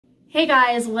Hey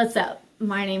guys, what's up?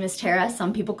 My name is Tara.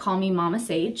 Some people call me Mama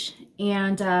Sage.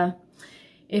 And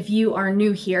if you are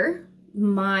new here,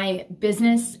 my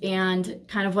business and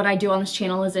kind of what I do on this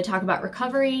channel is I talk about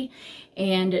recovery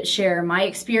and share my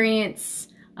experience,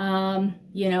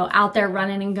 out there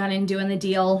running and gunning, doing the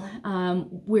deal.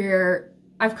 Where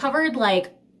I've covered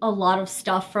like a lot of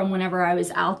stuff from whenever I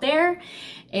was out there.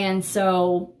 And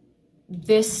so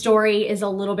this story is a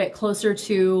little bit closer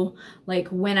to like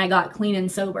when I got clean and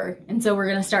sober. And so we're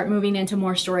going to start moving into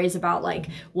more stories about like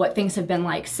what things have been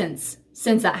like since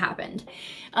that happened.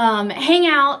 Hang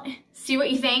out, see what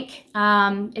you think.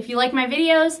 If you like my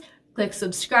videos, click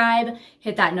subscribe,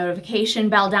 hit that notification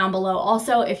bell down below.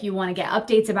 Also, if you want to get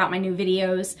updates about my new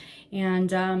videos.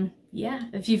 And yeah,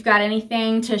 if you've got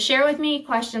anything to share with me,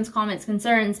 questions, comments,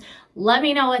 concerns, let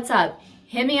me know what's up.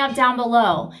 Hit me up down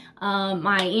below.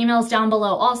 My email's down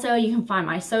below also. You can find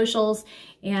my socials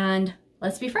and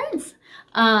let's be friends.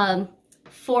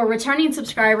 For returning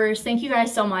subscribers, thank you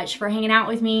guys so much for hanging out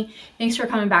with me. Thanks for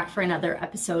coming back for another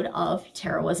episode of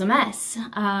Tara Was a Mess.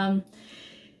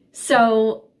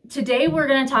 So today we're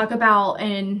going to talk about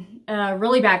a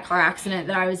really bad car accident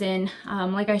that I was in.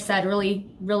 Like I said,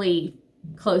 really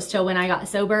close to when I got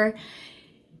sober.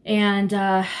 And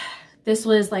this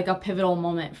was like a pivotal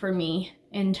moment for me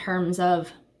in terms of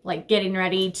like getting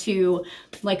ready to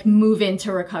like move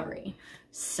into recovery.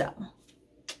 So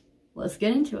let's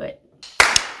get into it.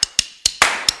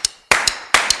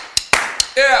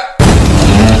 Yeah.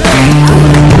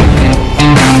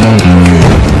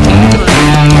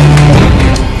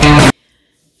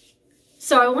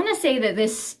 So I want to say that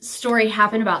this story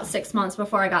happened about 6 months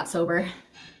before I got sober.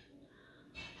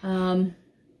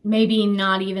 Maybe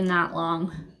not even that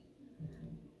long.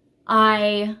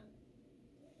 I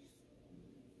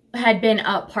had been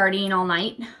up partying all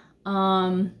night,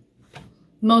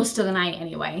 most of the night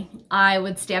anyway. I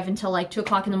would stay up until like 2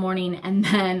 o'clock in the morning, and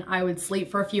then I would sleep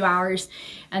for a few hours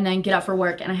and then get up for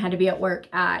work, and I had to be at work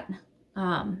at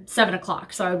 7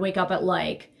 o'clock. So I would wake up at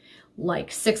like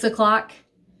 6 o'clock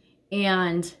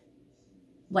and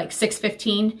like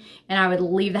 6:15, and I would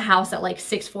leave the house at like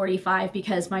 6:45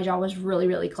 because my job was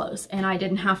really close and I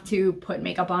didn't have to put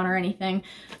makeup on or anything.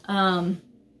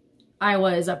 I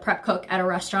was a prep cook at a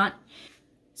restaurant.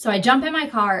 So I jump in my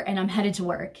car and I'm headed to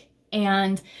work,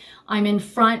 and I'm in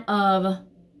front of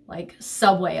like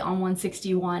Subway on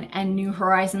 161 and New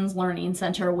Horizons Learning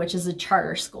Center, which is a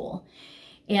charter school.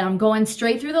 And I'm going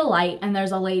straight through the light, and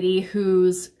there's a lady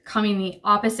who's coming the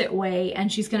opposite way,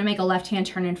 and she's gonna make a left-hand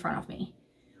turn in front of me.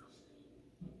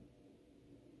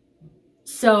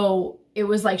 So it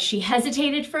was like she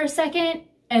hesitated for a second,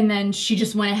 and then she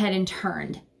just went ahead and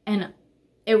turned. And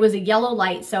it was a yellow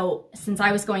light, so since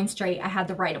I was going straight, I had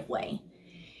the right of way.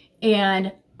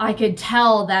 And I could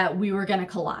tell that we were gonna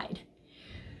collide.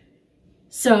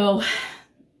 So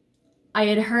I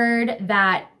had heard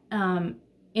that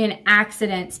in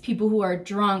accidents, people who are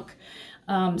drunk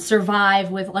survive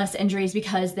with less injuries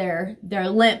because they're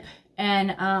limp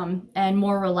and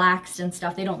more relaxed and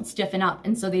stuff. They don't stiffen up,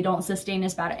 and so they don't sustain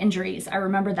as bad injuries. I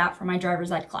remember that from my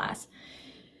driver's ed class.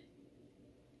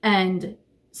 And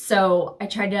so I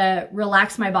tried to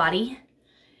relax my body,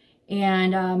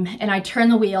 and I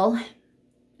turned the wheel,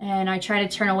 and I tried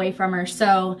to turn away from her.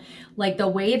 So like the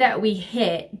way that we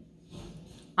hit,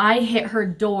 I hit her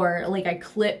door, like I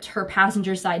clipped her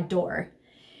passenger side door,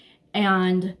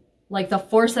 and like the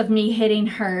force of me hitting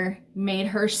her made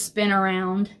her spin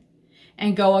around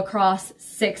and go across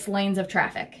 6 lanes of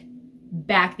traffic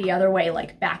back the other way,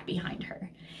 like back behind her.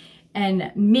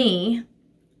 And me,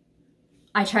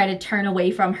 I try to turn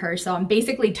away from her. So I'm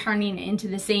basically turning into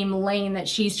the same lane that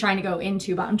she's trying to go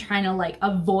into, but I'm trying to like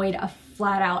avoid a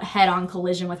flat out head-on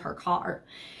collision with her car.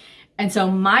 And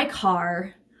so my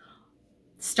car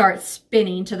starts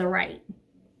spinning to the right,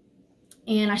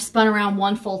 and I spun around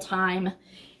one full time,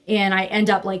 and I end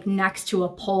up like next to a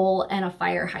pole and a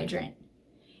fire hydrant.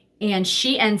 And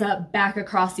she ends up back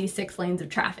across these 6 lanes of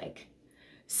traffic.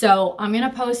 So I'm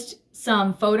gonna post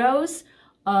some photos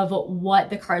of what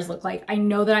the cars look like. I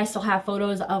know that I still have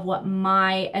photos of what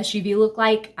my SUV looked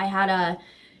like. I had a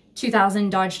 2000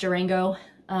 Dodge Durango,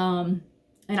 and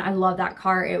I love that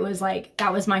car. It was like,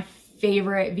 that was my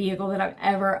favorite vehicle that I've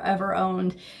ever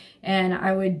owned, and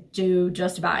I would do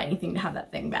just about anything to have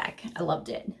that thing back. I loved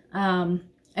it. And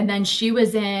then she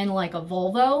was in like a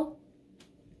Volvo.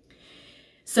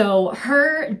 So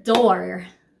her door,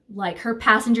 like her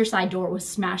passenger side door, was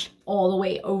smashed all the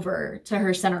way over to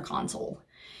her center console.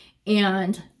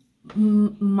 And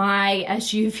my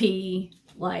SUV,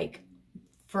 like,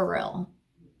 for real.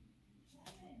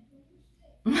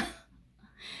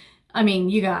 I mean,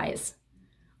 you guys,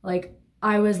 like,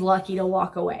 I was lucky to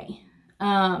walk away.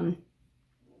 I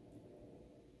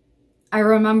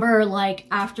remember like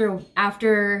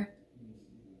after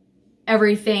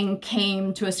everything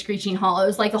came to a screeching halt, it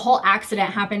was like the whole accident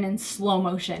happened in slow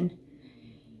motion.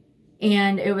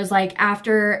 And it was like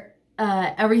after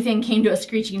everything came to a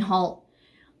screeching halt,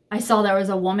 I saw there was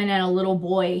a woman and a little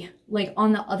boy like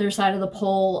on the other side of the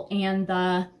pole and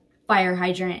the fire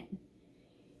hydrant.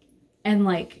 And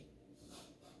like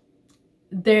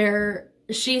the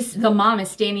mom is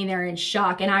standing there in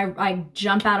shock, and I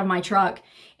jump out of my truck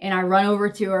and I run over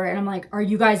to her and I'm like, are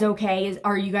you guys okay?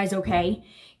 Are you guys okay?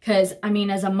 Because I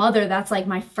mean, as a mother, that's like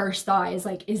my first thought is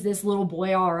like, is this little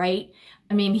boy all right?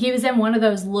 I mean, he was in one of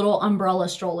those little umbrella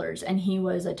strollers and he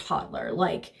was a toddler.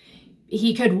 Like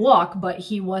he could walk, but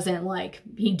he wasn't like,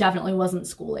 he definitely wasn't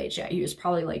school age yet. He was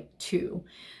probably like 2.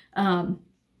 And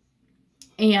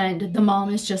the mom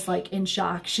is just like in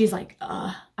shock. She's like,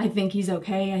 I think he's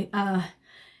okay.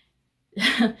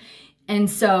 And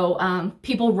so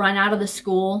people run out of the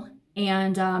school,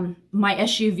 and my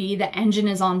SUV, the engine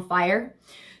is on fire.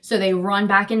 So they run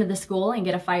back into the school and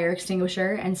get a fire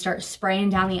extinguisher and start spraying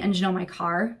down the engine on my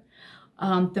car.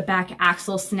 The back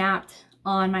axle snapped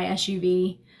on my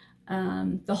SUV.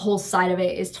 The whole side of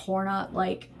it is torn up.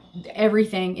 Like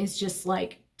everything is just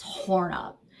like torn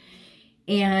up.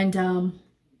 And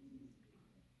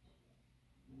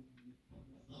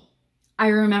I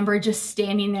remember just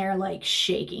standing there like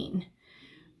shaking,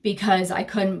 because I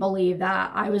couldn't believe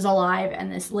that I was alive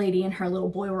and this lady and her little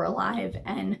boy were alive,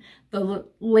 and the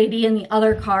lady in the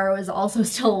other car was also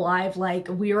still alive. Like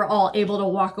we were all able to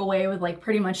walk away with like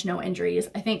pretty much no injuries.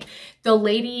 I think the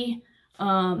lady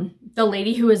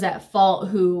who was at fault,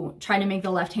 who tried to make the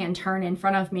left-hand turn in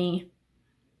front of me,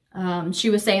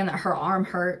 she was saying that her arm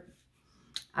hurt.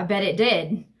 I bet it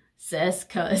did, sis,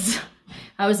 because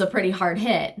that was a pretty hard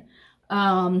hit.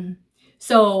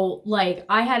 So like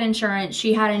I had insurance,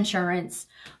 she had insurance,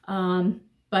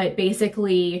 but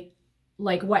basically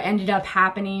like what ended up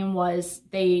happening was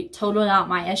they totaled out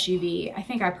my SUV. I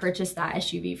think I purchased that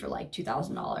SUV for like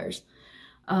 $2,000.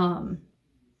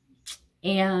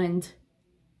 And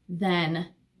then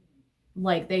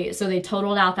like they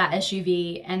totaled out that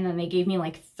SUV, and then they gave me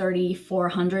like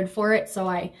 $3,400 for it. So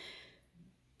I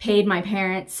paid my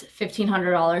parents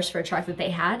 $1,500 for a truck that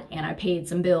they had, and I paid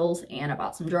some bills, and I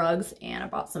bought some drugs, and I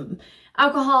bought some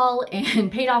alcohol,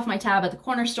 and paid off my tab at the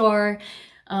corner store,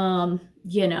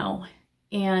 you know,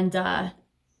 and I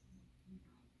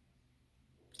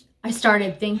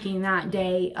started thinking that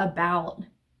day about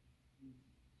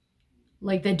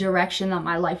like the direction that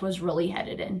my life was really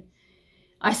headed in.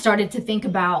 I started to think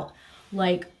about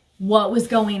like what was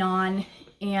going on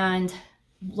and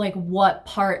like what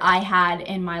part I had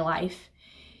in my life.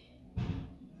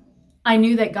 I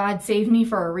knew that God saved me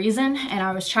for a reason, and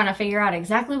I was trying to figure out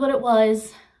exactly what it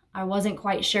was. I wasn't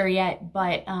quite sure yet,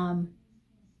 but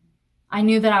I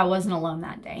knew that I wasn't alone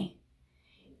that day.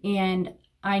 And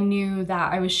I knew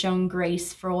that I was shown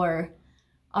grace for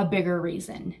a bigger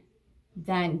reason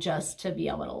than just to be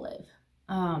able to live.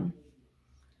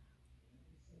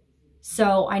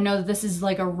 So I know that this is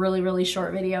like a really, really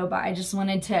short video, but I just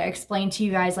wanted to explain to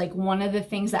you guys like one of the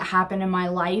things that happened in my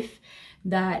life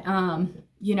that,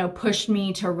 you know, pushed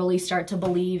me to really start to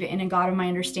believe in a God of my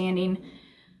understanding.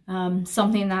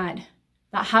 Something that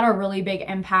had a really big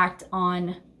impact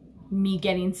on me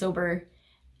getting sober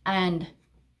and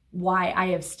why I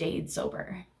have stayed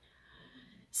sober.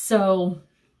 So,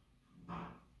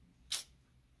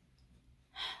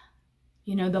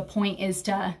 you know, the point is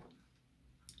to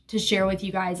share with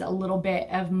you guys a little bit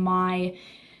of my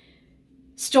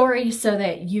story so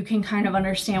that you can kind of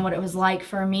understand what it was like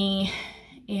for me,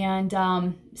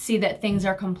 and see that things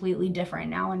are completely different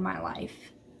now in my life.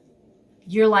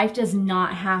 Your life does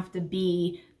not have to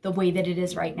be the way that it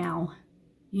is right now.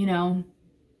 You know,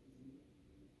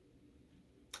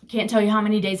 I can't tell you how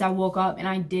many days I woke up and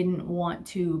I didn't want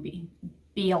to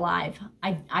be alive.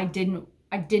 I didn't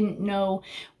know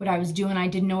what I was doing. I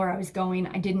didn't know where I was going.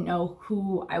 I didn't know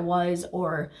who I was,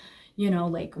 or, you know,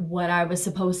 like what I was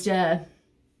supposed to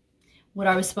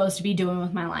be doing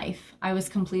with my life. I was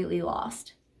completely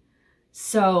lost.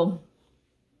 So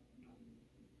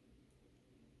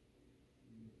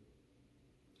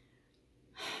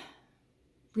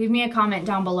leave me a comment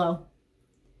down below.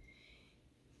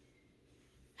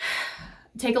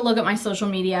 Take a look at my social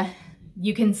media.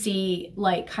 You can see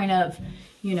like kind of,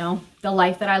 you know, the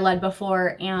life that I led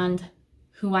before and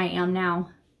who I am now.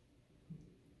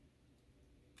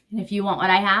 And if you want what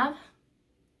I have,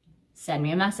 send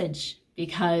me a message,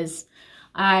 because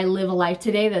I live a life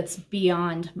today that's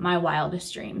beyond my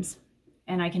wildest dreams,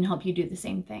 and I can help you do the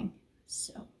same thing.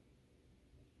 So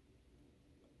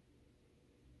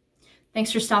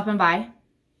Thanks for stopping by.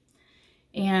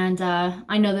 And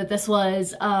I know that this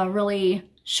was a really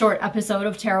short episode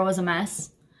of Tarot is a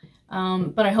Mess,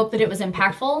 but I hope that it was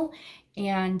impactful.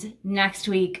 And next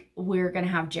week, we're going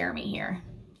to have Jeremy here,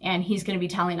 and he's going to be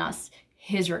telling us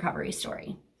his recovery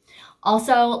story.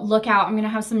 Also, look out. I'm going to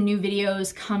have some new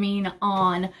videos coming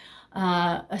on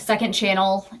a second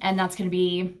channel, and that's going to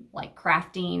be like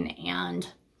crafting and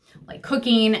like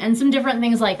cooking and some different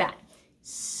things like that.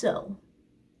 So,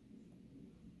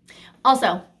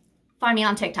 also, find me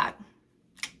on TikTok.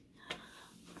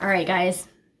 All right, guys.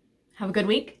 Have a good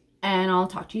week, and I'll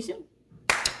talk to you soon.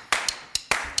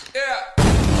 Yeah.